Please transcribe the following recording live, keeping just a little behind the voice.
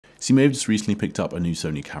So you may have just recently picked up a new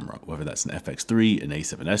Sony camera, whether that's an FX3, an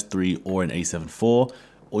A7S3, or an A7 IV,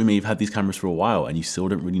 or you may have had these cameras for a while and you still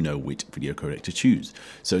don't really know which video codec to choose.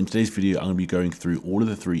 So in today's video, I'm going to be going through all of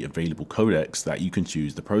the 3 available codecs that you can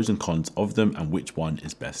choose, the pros and cons of them, and which one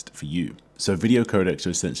is best for you. So video codecs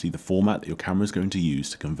are essentially the format that your camera is going to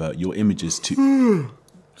use to convert your images to...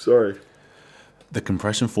 Sorry. The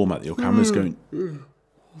compression format that your camera is going...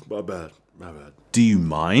 My bad. Do you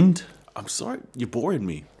mind? I'm sorry, you're boring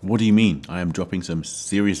me. What do you mean? I am dropping some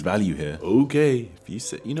serious value here. Okay, if you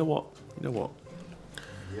say, you know what? Yeah,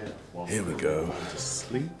 well, here we go. To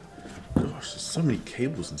sleep. Gosh, there's so many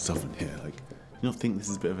cables and stuff in here. Like, you don't think this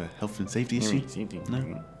is a bit of a health and safety issue?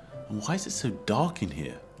 No. And why is it so dark in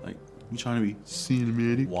here? Like, you trying to be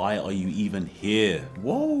cinematic? Why are you even here?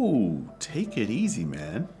 Whoa, take it easy,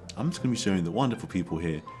 man. I'm just gonna be showing the wonderful people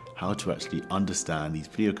here how to actually understand these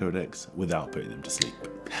video codecs without putting them to sleep.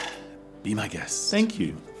 Be my guest. Thank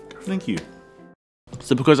you. Thank you.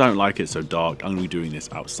 So because I don't like it so dark, I'm going to be doing this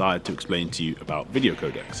outside to explain to you about video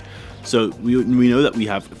codecs. So we know that we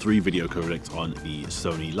have 3 video codecs on the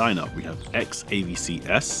Sony lineup. We have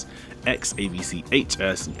X-AVC-S,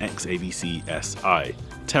 X-AVC-HS, and X-AVC-SI.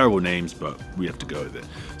 Terrible names, but we have to go with it.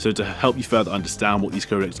 So to help you further understand what these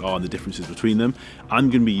codecs are and the differences between them,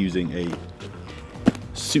 I'm going to be using a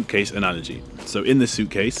suitcase analogy. So in this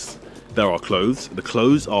suitcase, there are clothes. The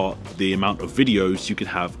clothes are the amount of videos you can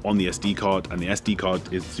have on the SD card, and the SD card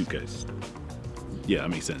is the suitcase. Yeah, that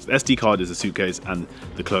makes sense. The SD card is the suitcase, and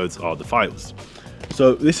the clothes are the files.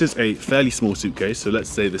 So this is a fairly small suitcase. So let's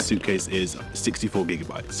say the suitcase is 64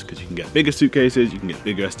 gigabytes, because you can get bigger suitcases, you can get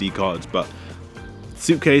bigger SD cards, but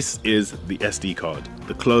suitcase is the SD card.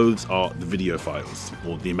 The clothes are the video files,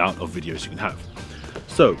 or the amount of videos you can have.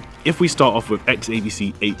 So if we start off with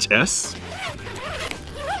X-AVC-HS,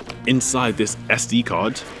 inside this SD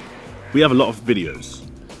card, we have a lot of videos.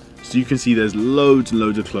 So you can see there's loads and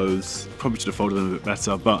loads of clothes. Probably should have folded them a bit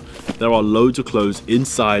better, but there are loads of clothes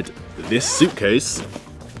inside this suitcase,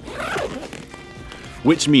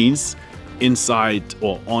 which means inside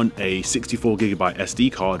or on a 64 gigabyte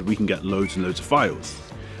SD card, we can get loads and loads of files.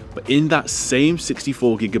 But in that same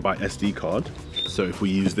 64 gigabyte SD card, so if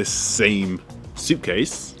we use this same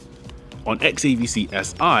suitcase, on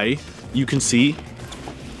X-AVC-SI, you can see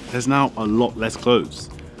there's now a lot less clothes.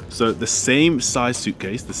 So the same size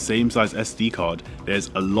suitcase, the same size SD card,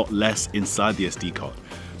 there's a lot less inside the SD card.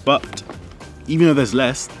 But even though there's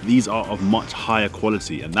less, these are of much higher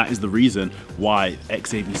quality, and that is the reason why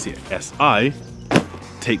X-AVC-SI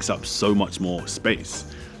takes up so much more space.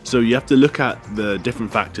 So you have to look at the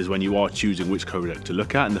different factors when you are choosing which codec to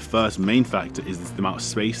look at, and the first main factor is the amount of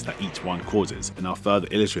space that each one causes, and I'll further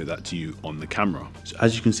illustrate that to you on the camera. So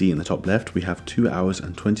as you can see in the top left, we have 2 hours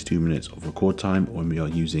and 22 minutes of record time when we are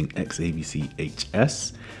using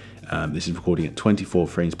X-AVC-HS. This is recording at 24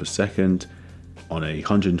 frames per second on a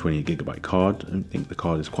 120 gigabyte card. I don't think the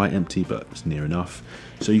card is quite empty, but it's near enough.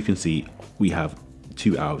 So you can see we have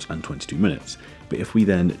 2 hours and 22 minutes. But if we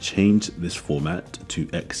then change this format to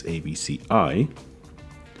X-AVC-I,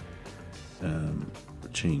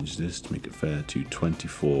 change this to make it fair to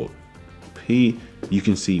 24p, you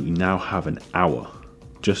can see we now have an hour,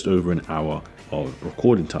 just over an hour of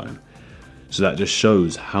recording time. So that just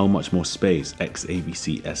shows how much more space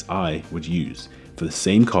X-AVC-SI would use. For the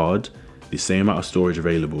same card, the same amount of storage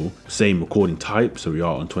available, same recording type, so we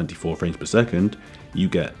are on 24 frames per second, you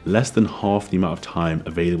get less than half the amount of time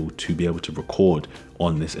available to be able to record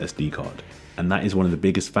on this SD card. And that is one of the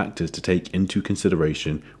biggest factors to take into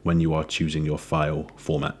consideration when you are choosing your file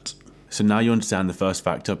format. So now you understand the first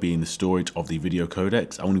factor being the storage of the video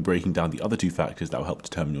codecs. I'm only breaking down the other 2 factors that will help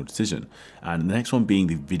determine your decision. And the next one being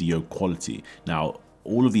the video quality. Now,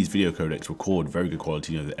 all of these video codecs record very good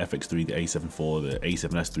quality. You know, the FX3, the A74, the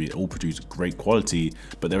A7S3, they all produce great quality,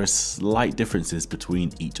 but there are slight differences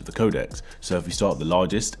between each of the codecs. So if we start with the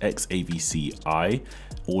largest, X-AVC-I,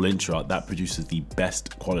 all intra, that produces the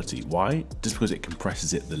best quality. Why? Just because it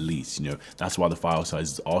compresses it the least. You know, that's why the file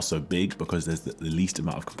sizes are so big, because there's the least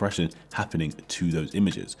amount of compression happening to those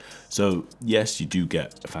images. So yes, you do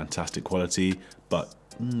get a fantastic quality, but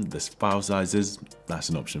the file sizes, that's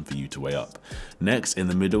an option for you to weigh up. Next in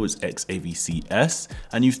the middle is X-AVC-S,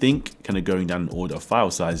 and you think, kind of going down in order of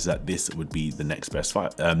file sizes, that this would be the next best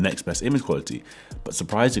image quality. But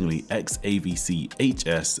surprisingly,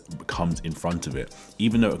 X-AVC-HS comes in front of it.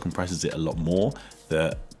 Even though it compresses it a lot more,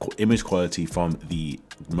 the image quality from the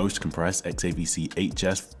most compressed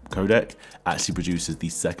X-AVC-HS codec actually produces the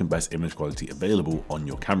second best image quality available on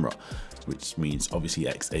your camera, which means obviously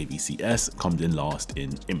X-AVC-S comes in last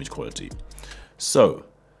in image quality. So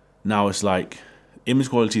now it's like, Image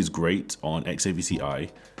quality is great on XAVC-I,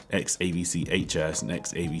 XAVC-HS, and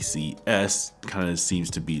XAVC-S kind of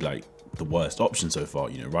seems to be like the worst option so far,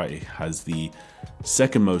 you know, right? It has the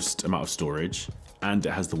second most amount of storage and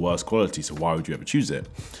it has the worst quality, so why would you ever choose it?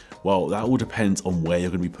 Well, that all depends on where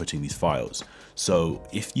you're going to be putting these files. So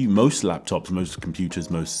if most laptops, most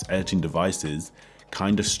computers, most editing devices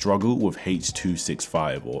kind of struggle with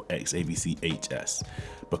H.265 or XAVC-HS,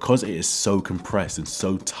 because it is so compressed and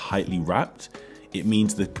so tightly wrapped, it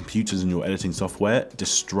means the computers and your editing software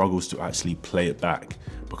just struggles to actually play it back.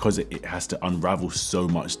 Because it has to unravel so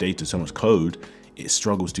much data, so much code, it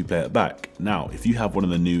struggles to play it back. Now, if you have one of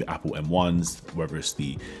the new Apple M1s, whether it's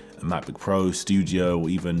the MacBook Pro, Studio, or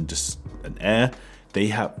even just an Air, they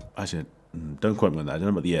have, actually, don't quote me on that, I don't know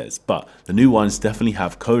about the Airs, but the new ones definitely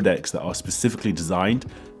have codecs that are specifically designed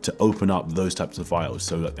to open up those types of files.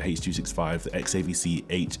 So like the H.265, the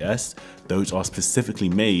XAVC-HS, those are specifically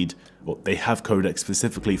made, well, they have codecs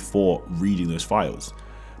specifically for reading those files.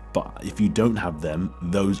 But if you don't have them,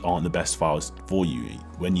 those aren't the best files for you.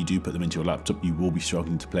 When you do put them into your laptop, you will be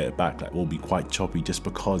struggling to play it back. That will be quite choppy just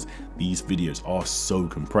because these videos are so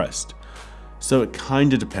compressed. So it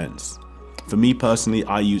kind of depends. For me personally,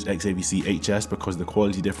 I use XAVC-HS because the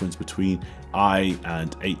quality difference between I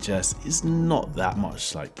and HS is not that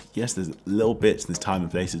much. Like, yes, there's little bits, there's time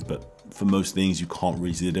and places, but for most things, you can't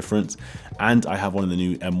really see the difference. And I have one of the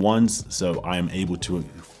new M1s, so I am able to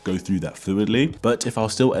go through that fluidly. But if I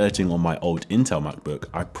was still editing on my old Intel MacBook,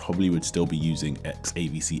 I probably would still be using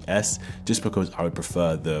XAVC-S just because I would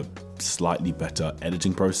prefer the slightly better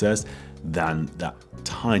editing process than that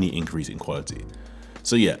tiny increase in quality.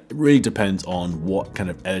 So yeah, it really depends on what kind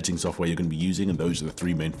of editing software you're going to be using, and those are the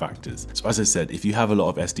three main factors. So as I said, if you have a lot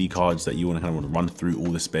of SD cards that you want to run through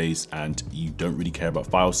all the space and you don't really care about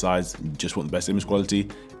file size, you just want the best image quality,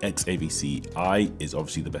 XAVC-I is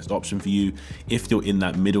obviously the best option for you. If you're in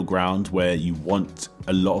that middle ground where you want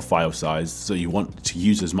a lot of file size, so you want to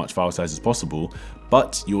use as much file size as possible,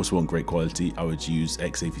 but you also want great quality, I would use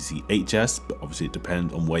XAVC-HS, but obviously it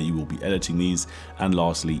depends on where you will be editing these. And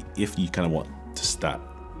lastly, if you kind of want just that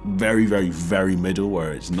very, very, very middle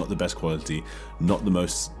where it's not the best quality, not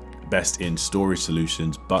the best in storage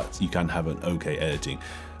solutions, but you can have an okay editing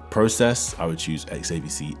process, I would choose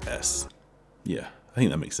XAVC-S. Yeah, I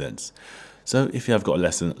think that makes sense. So if you have got a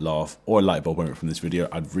lesson, laugh, or a light bulb moment from this video,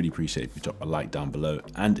 I'd really appreciate if you drop a like down below.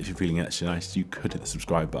 And if you're feeling extra nice, you could hit the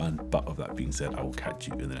subscribe button. But with that being said, I will catch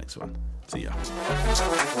you in the next one. See ya.